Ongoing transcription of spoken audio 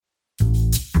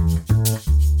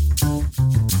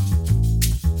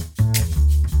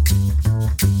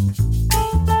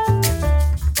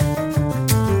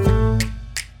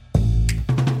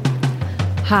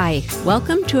Hi,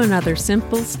 welcome to another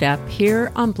simple step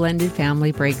here on Blended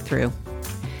Family Breakthrough.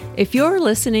 If you're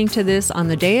listening to this on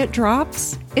the day it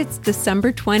drops, it's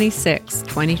December 26,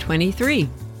 2023.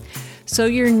 So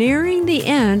you're nearing the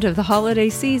end of the holiday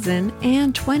season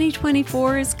and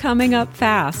 2024 is coming up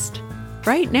fast.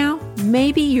 Right now,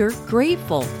 maybe you're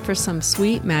grateful for some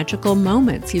sweet magical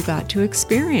moments you got to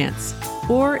experience.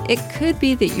 Or it could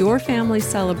be that your family's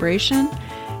celebration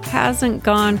hasn't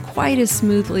gone quite as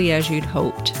smoothly as you'd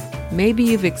hoped. Maybe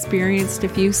you've experienced a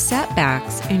few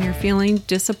setbacks and you're feeling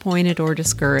disappointed or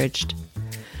discouraged.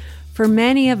 For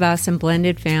many of us in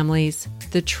blended families,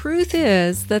 the truth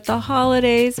is that the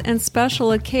holidays and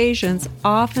special occasions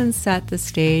often set the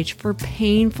stage for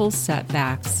painful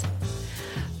setbacks.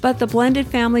 But the blended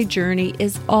family journey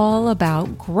is all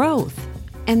about growth.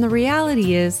 And the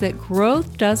reality is that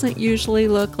growth doesn't usually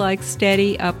look like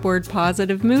steady upward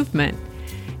positive movement.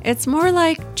 It's more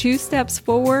like 2 steps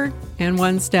forward and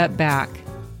 1 step back.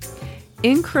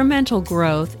 Incremental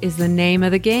growth is the name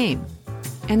of the game.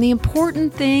 And the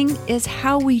important thing is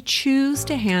how we choose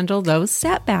to handle those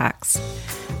setbacks.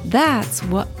 That's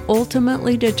what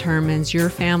ultimately determines your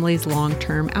family's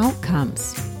long-term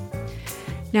outcomes.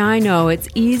 Now, I know it's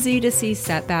easy to see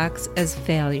setbacks as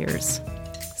failures.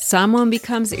 Someone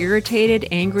becomes irritated,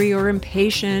 angry, or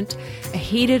impatient. A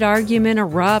heated argument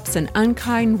erupts and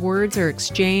unkind words are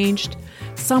exchanged.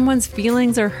 Someone's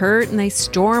feelings are hurt and they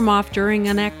storm off during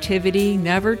an activity,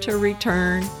 never to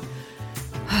return.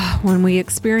 When we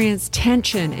experience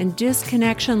tension and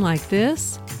disconnection like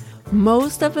this,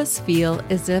 most of us feel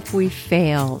as if we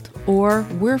failed or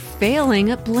we're failing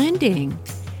at blending.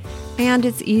 And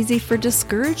it's easy for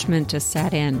discouragement to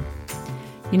set in.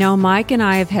 You know, Mike and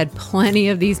I have had plenty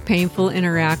of these painful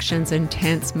interactions and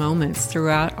tense moments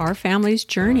throughout our family's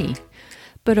journey.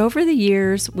 But over the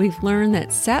years, we've learned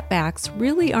that setbacks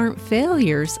really aren't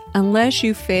failures unless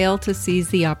you fail to seize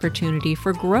the opportunity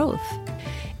for growth.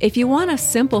 If you want a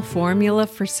simple formula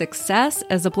for success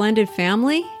as a blended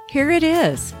family, here it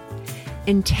is.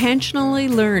 Intentionally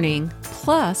learning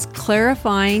plus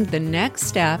clarifying the next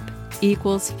step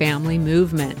equals family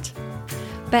movement.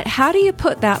 But how do you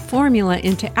put that formula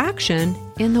into action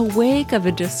in the wake of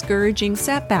a discouraging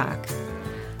setback?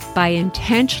 By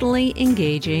intentionally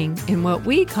engaging in what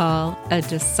we call a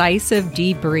decisive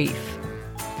debrief.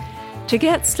 To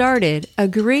get started,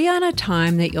 agree on a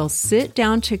time that you'll sit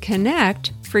down to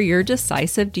connect for your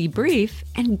decisive debrief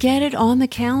and get it on the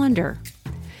calendar.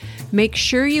 Make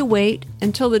sure you wait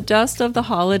until the dust of the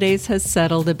holidays has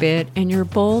settled a bit and you're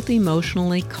both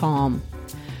emotionally calm.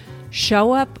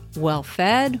 Show up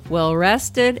well-fed,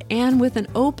 well-rested, and with an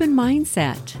open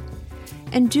mindset.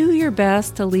 And do your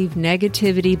best to leave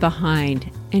negativity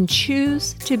behind and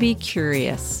choose to be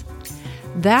curious.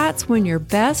 That's when you're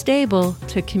best able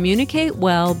to communicate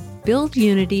well, build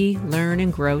unity, learn,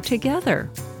 and grow together.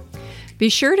 Be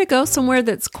sure to go somewhere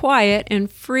that's quiet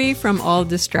and free from all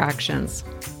distractions.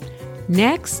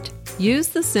 Next, use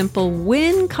the simple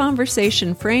WIN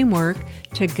conversation framework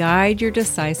to guide your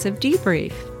decisive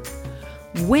debrief.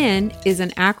 WIN is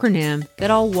an acronym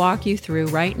that I'll walk you through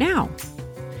right now.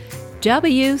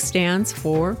 W stands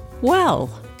for well.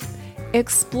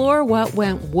 Explore what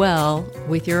went well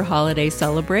with your holiday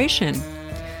celebration.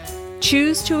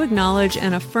 Choose to acknowledge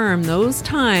and affirm those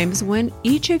times when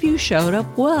each of you showed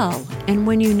up well and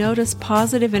when you noticed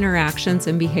positive interactions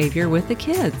and behavior with the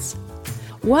kids.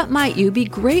 What might you be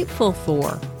grateful for?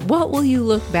 What will you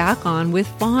look back on with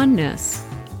fondness?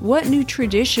 What new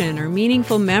tradition or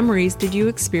meaningful memories did you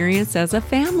experience as a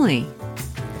family?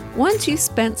 Once you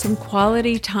spent some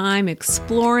quality time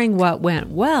exploring what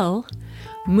went well,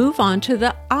 move on to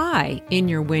the I in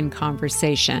your WIN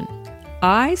conversation.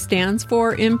 I stands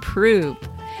for improve.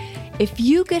 If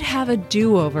you could have a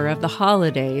do-over of the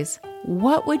holidays,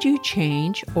 what would you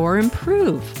change or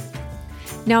improve?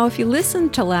 Now, if you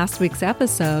listened to last week's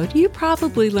episode, you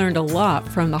probably learned a lot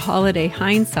from the holiday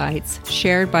hindsights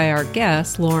shared by our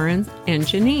guests, Lauren and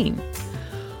Janine.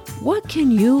 What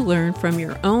can you learn from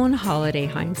your own holiday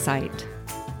hindsight?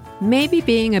 Maybe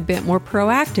being a bit more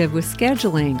proactive with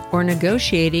scheduling or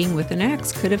negotiating with an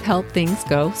ex could have helped things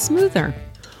go smoother.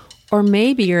 Or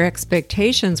maybe your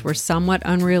expectations were somewhat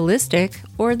unrealistic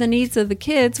or the needs of the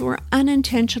kids were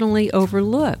unintentionally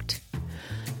overlooked.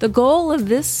 The goal of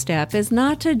this step is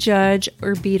not to judge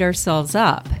or beat ourselves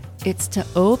up. It's to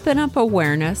open up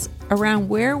awareness around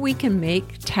where we can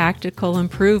make tactical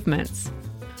improvements.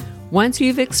 Once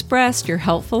you've expressed your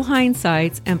helpful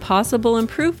hindsights and possible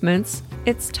improvements,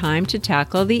 it's time to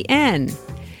tackle the N.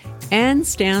 N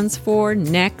stands for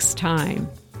next time.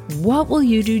 What will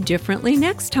you do differently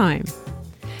next time?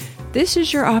 This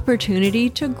is your opportunity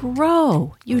to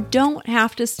grow. You don't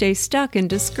have to stay stuck in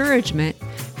discouragement.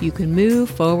 You can move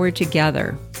forward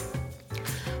together.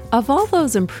 Of all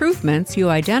those improvements you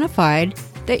identified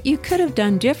that you could have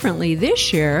done differently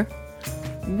this year,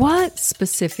 what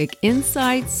specific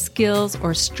insights, skills,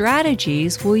 or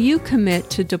strategies will you commit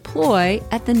to deploy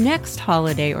at the next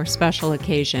holiday or special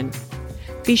occasion?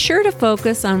 Be sure to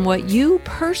focus on what you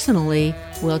personally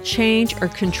will change or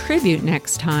contribute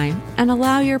next time and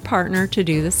allow your partner to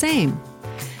do the same.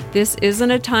 This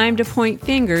isn't a time to point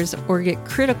fingers or get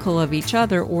critical of each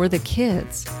other or the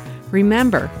kids.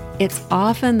 Remember, it's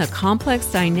often the complex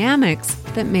dynamics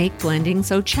that make blending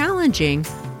so challenging,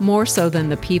 more so than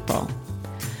the people.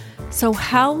 So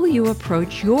how will you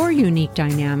approach your unique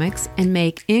dynamics and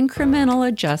make incremental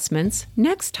adjustments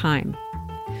next time?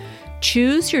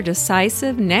 Choose your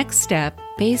decisive next step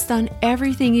based on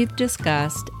everything you've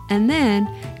discussed, and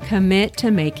then commit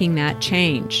to making that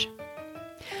change.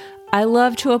 I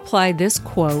love to apply this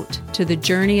quote to the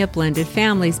journey of blended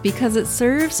families because it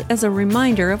serves as a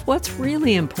reminder of what's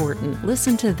really important.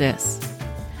 Listen to this.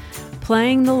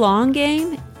 Playing the long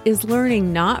game is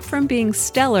learning not from being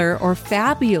stellar or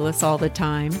fabulous all the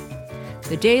time.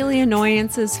 The daily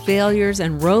annoyances, failures,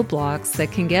 and roadblocks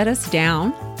that can get us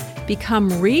down become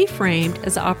reframed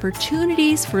as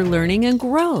opportunities for learning and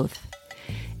growth.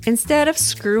 Instead of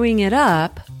screwing it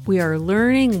up, we are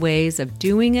learning ways of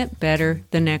doing it better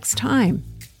the next time.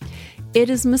 It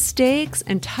is mistakes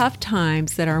and tough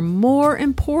times that are more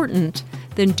important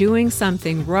than doing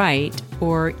something right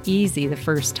or easy the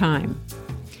first time.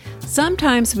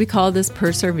 Sometimes we call this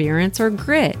perseverance or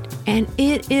grit, and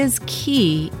it is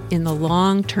key in the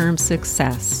long-term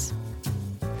success.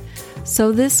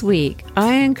 So this week,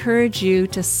 I encourage you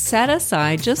to set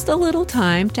aside just a little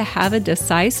time to have a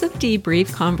decisive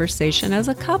debrief conversation as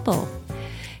a couple.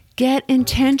 Get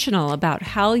intentional about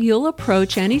how you'll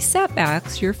approach any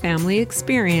setbacks your family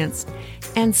experienced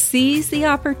and seize the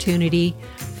opportunity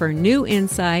for new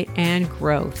insight and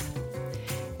growth.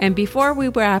 And before we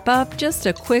wrap up, just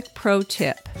a quick pro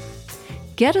tip.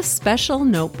 Get a special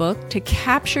notebook to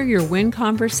capture your win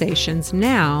conversations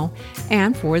now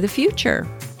and for the future.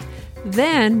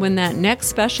 Then, when that next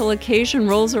special occasion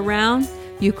rolls around,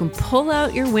 you can pull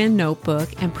out your win notebook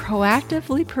and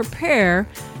proactively prepare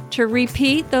to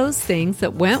repeat those things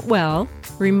that went well,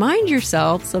 remind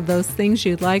yourselves of those things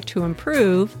you'd like to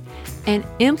improve, and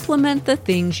implement the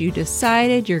things you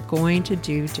decided you're going to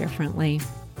do differently.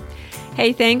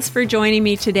 Hey, thanks for joining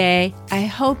me today. I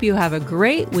hope you have a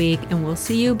great week, and we'll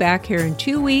see you back here in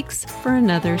 2 weeks for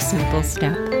another Simple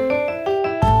Step.